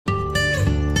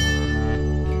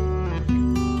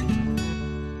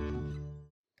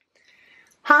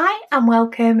and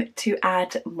welcome to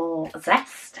Add More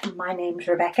Zest. My name's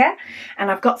Rebecca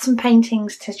and I've got some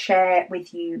paintings to share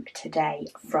with you today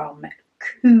from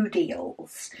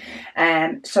CooDeals.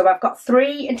 So I've got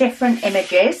 3 different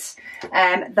images.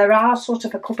 There are sort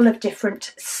of a couple of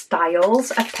different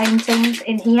styles of paintings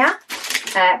in here,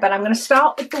 but I'm going to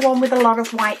start with the one with a lot of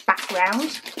white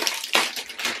background.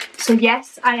 So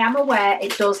yes, I am aware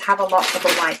it does have a lot of a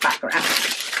white background,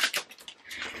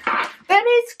 but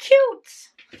it's cute.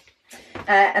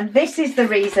 And this is the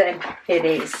reason it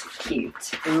is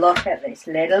cute. Look at this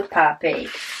little puppy.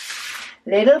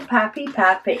 Little puppy.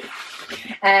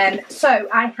 So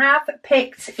I have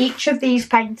picked each of these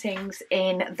paintings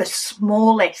in the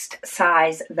smallest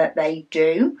size that they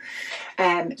do.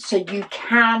 So you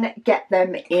can get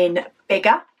them in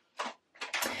bigger.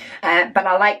 But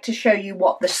I like to show you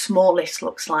what the smallest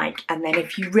looks like, and then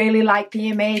if you really like the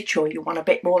image or you want a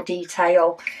bit more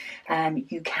detail,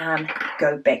 you can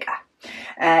go bigger.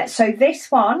 So this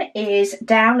one is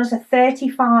down as a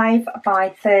 35 by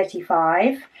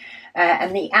 35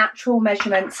 and the actual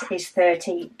measurements is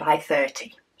 30 by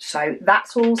 30. So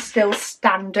that's all still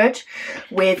standard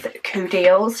with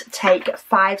CooDeals. Take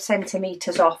 5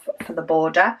 centimetres off for the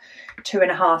border,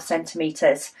 2.5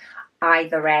 centimetres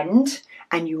either end,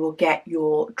 and you will get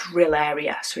your drill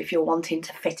area. So if you're wanting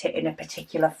to fit it in a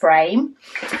particular frame,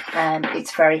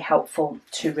 it's very helpful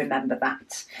to remember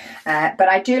that. But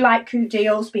I do like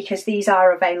CooDeals because these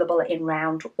are available in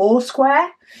round or square,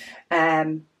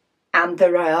 and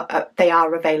they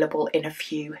are available in a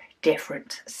few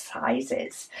different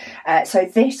sizes. So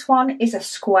this one is a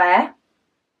square,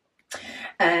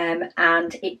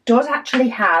 and it does actually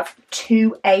have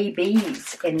 2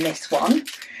 ABs in this one.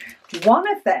 One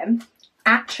of them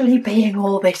actually being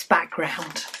all this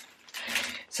background.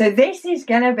 So this is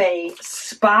going to be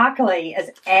sparkly as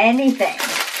anything.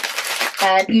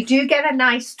 You do get a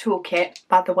nice toolkit,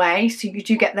 by the way. So you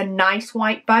do get the nice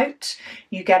white boat.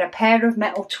 You get a pair of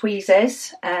metal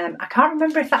tweezers. I can't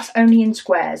remember if that's only in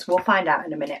squares. We'll find out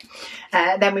in a minute.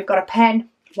 Then we've got a pen,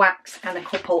 wax and a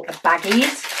couple of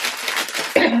baggies.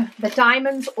 The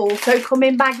diamonds also come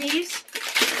in baggies.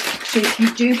 So if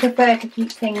you do prefer to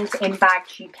keep things in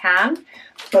bags, you can.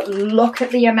 But look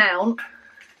at the amount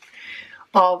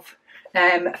of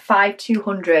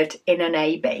 5200 in an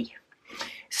AB.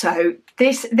 So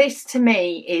this to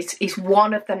me is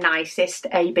one of the nicest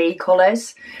AB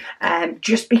colours,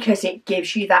 just because it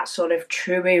gives you that sort of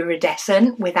true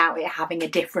iridescent without it having a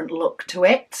different look to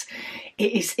it.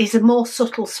 It is a more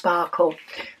subtle sparkle,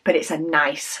 but it's a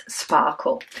nice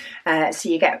sparkle. So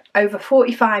you get over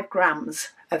 45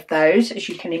 grams of those, as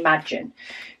you can imagine.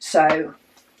 So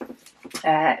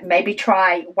maybe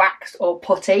try wax or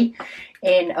putty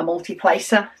in a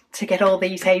multi-placer to get all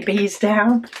these ABs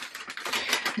down.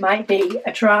 Might be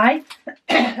a try.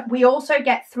 We also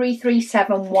get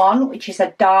 3371, which is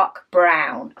a dark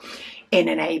brown in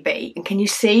an AB. And can you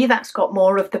see that's got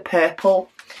more of the purple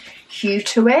hue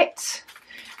to it?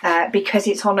 Because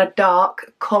it's on a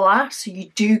dark colour, so you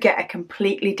do get a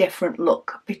completely different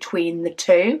look between the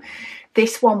two.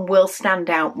 This one will stand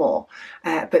out more,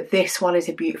 but this one is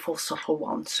a beautiful subtle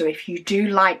one. So if you do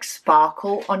like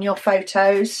sparkle on your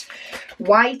photos,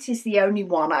 white is the only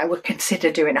one I would consider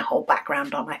doing a whole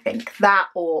background on, I think. That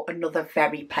or another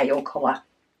very pale colour.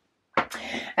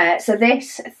 So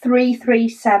this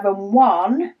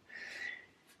 3371,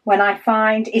 when I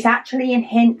find, is actually in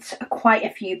hints quite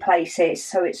a few places.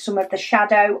 So it's some of the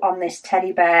shadow on this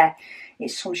teddy bear.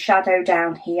 It's some shadow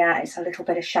down here. It's a little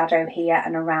bit of shadow here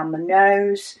and around the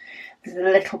nose. There's a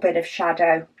little bit of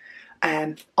shadow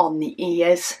on the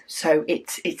ears. So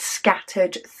it's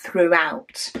scattered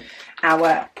throughout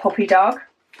our puppy dog.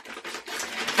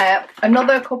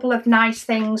 Another couple of nice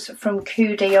things from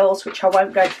CooDeals, which I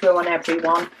won't go through on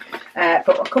everyone,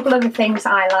 but a couple of the things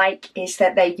I like is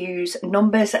that they use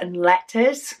numbers and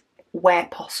letters where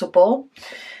possible.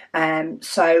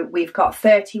 So we've got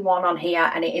 31 on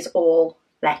here and it is all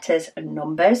letters and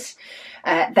numbers.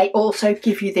 They also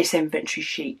give you this inventory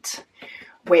sheet,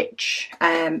 which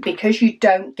because you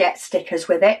don't get stickers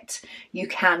with it, you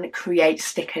can create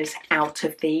stickers out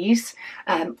of these,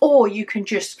 or you can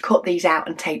just cut these out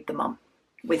and tape them on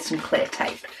with some clear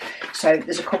tape. So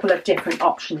there's a couple of different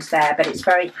options there, but it's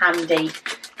very handy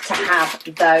to have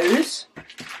those.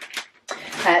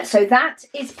 So that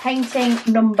is painting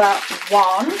number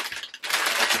 1.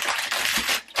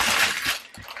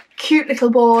 Cute little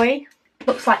boy.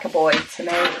 Looks like a boy to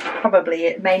me. Probably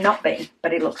it may not be,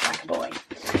 but it looks like a boy.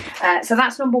 So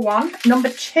that's number 1. Number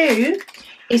 2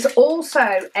 is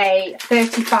also a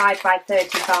 35 by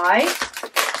 35.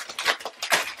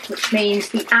 which means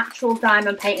the actual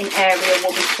diamond painting area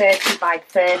will be 30 by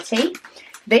 30.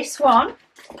 This one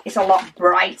is a lot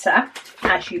brighter,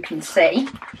 as you can see.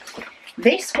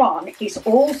 This one is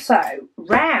also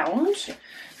round,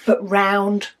 but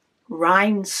round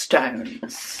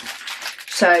rhinestones.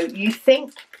 So you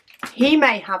think he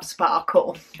may have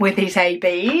sparkle with his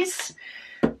ABs,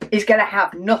 is going to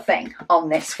have nothing on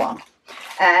this one.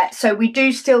 So we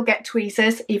do still get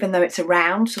tweezers, even though it's a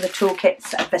round, so the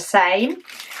toolkits are the same.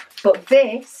 But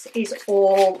this is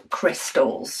all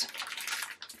crystals.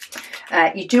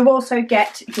 You do also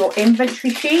get your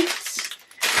inventory sheets.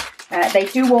 They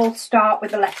do all start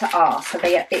with the letter R, so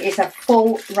it is a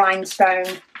full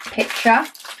rhinestone picture,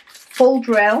 full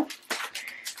drill.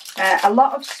 A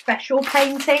lot of special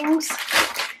paintings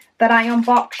that I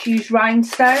unbox use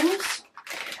rhinestones,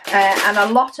 and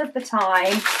a lot of the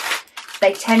time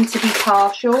they tend to be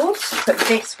partials, but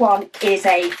this one is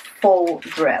a full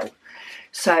drill.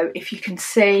 So if you can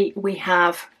see, we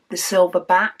have the silver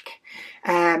back.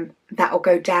 That will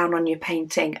go down on your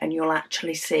painting and you'll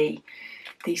actually see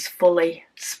these fully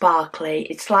sparkly.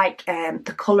 It's like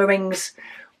the colourings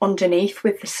underneath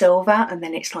with the silver, and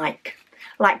then it's like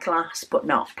glass but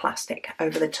not plastic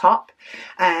over the top.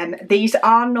 These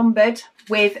are numbered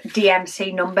with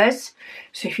DMC numbers,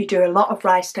 so if you do a lot of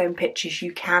rhinestone pictures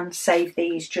you can save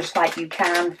these just like you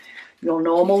can your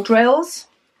normal drills.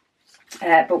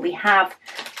 But we have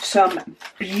some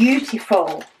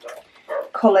beautiful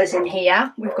colours in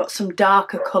here. We've got some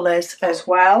darker colours as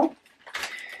well.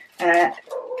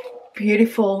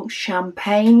 Beautiful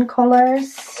champagne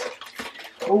colours.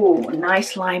 Oh,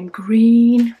 nice lime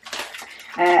green.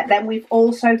 Then we've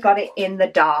also got it in the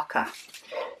darker.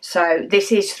 So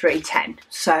this is 310.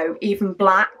 So even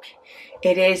black,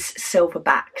 it is silver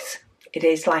backs. It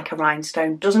is like a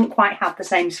rhinestone. Doesn't quite have the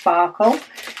same sparkle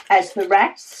as the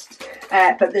rest,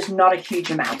 but there's not a huge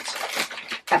amount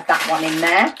of that one in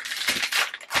there.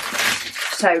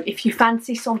 So if you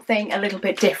fancy something a little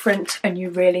bit different and you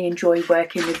really enjoy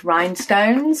working with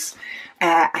rhinestones,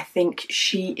 I think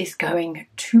she is going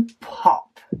to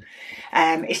pop.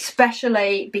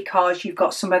 Especially because you've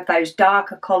got some of those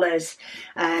darker colours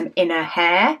in her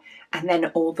hair, and then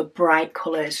all the bright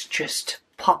colours just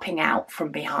popping out from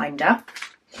behind her.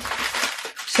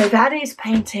 So that is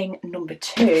painting number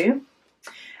 2.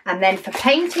 And then for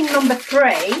painting number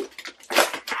 3,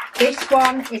 this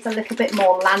one is a little bit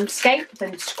more landscape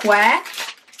than square.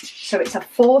 So it's a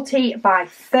 40 by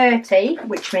 30,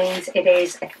 which means it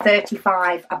is a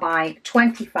 35 by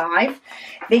 25.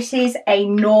 This is a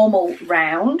normal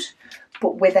round,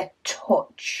 but with a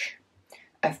touch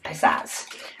of pizzazz.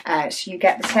 So you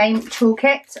get the same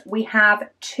toolkit. We have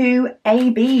 2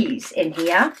 ABs in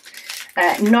here.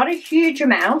 Not a huge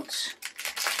amount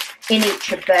in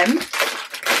each of them,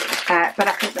 but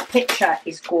I think the picture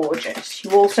is gorgeous.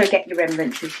 You also get your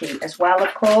inventory sheet as well,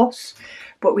 of course.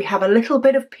 But we have a little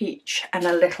bit of peach and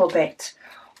a little bit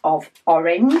of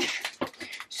orange.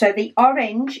 So the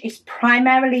orange is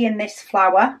primarily in this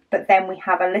flower, but then we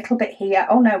have a little bit here.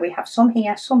 Oh no, we have some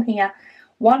here,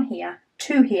 1 here,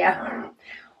 2 here,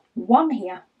 1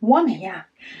 here, 1 here,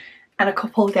 and a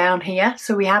couple down here.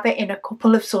 So we have it in a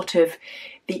couple of sort of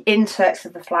the inserts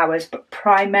of the flowers, but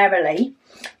primarily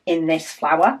in this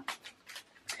flower.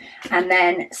 And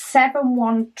then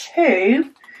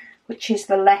 712, which is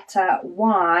the letter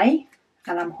Y,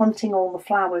 and I'm hunting all the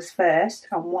flowers first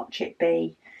and watch it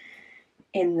be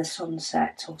in the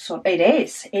sunset or sun. It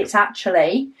is. It's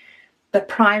actually the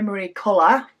primary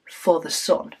colour for the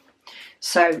sun.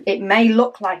 So it may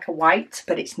look like a white,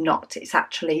 but it's not. It's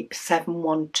actually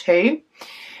 712,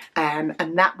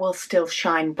 and that will still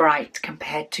shine bright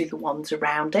compared to the ones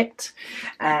around it.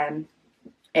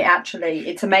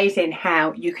 It's amazing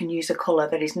how you can use a colour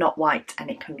that is not white and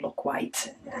it can look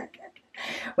white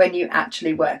when you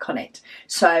actually work on it.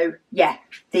 So yeah,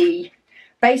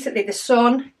 basically the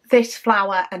sun, this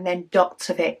flower, and then dots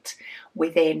of it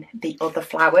within the other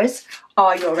flowers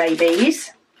are your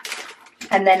ABs.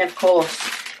 And then of course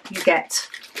you get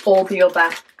all the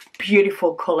other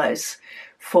beautiful colours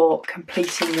for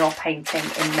completing your painting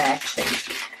in there too.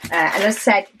 And as I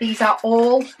said, these are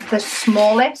all the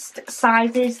smallest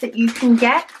sizes that you can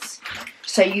get.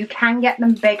 So you can get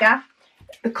them bigger.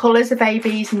 The colours of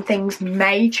ABs and things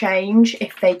may change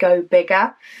if they go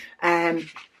bigger,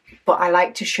 but I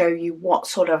like to show you what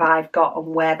sort of I've got and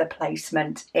where the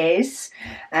placement is.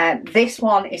 This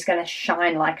one is going to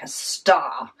shine like a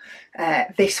star.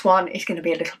 This one is going to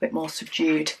be a little bit more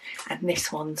subdued, and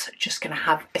this one's just going to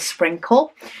have a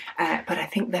sprinkle. But I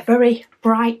think they're very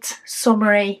bright,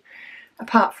 summery,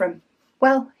 apart from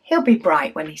well, he'll be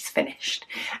bright when he's finished.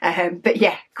 But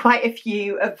yeah, quite a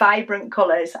few vibrant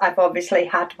colours I've obviously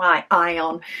had my eye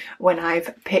on when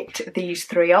I've picked these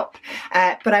 3 up.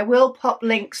 But I will pop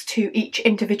links to each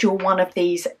individual one of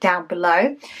these down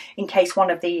below in case one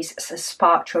of these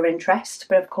sparked your interest.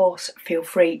 But of course, feel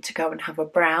free to go and have a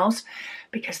browse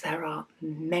because there are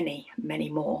many, many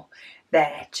more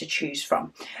there to choose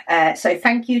from. So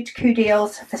thank you to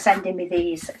CooDeals for sending me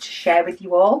these to share with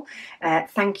you all.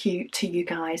 Thank you to you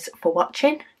guys for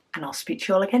watching, and I'll speak to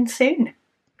you all again soon.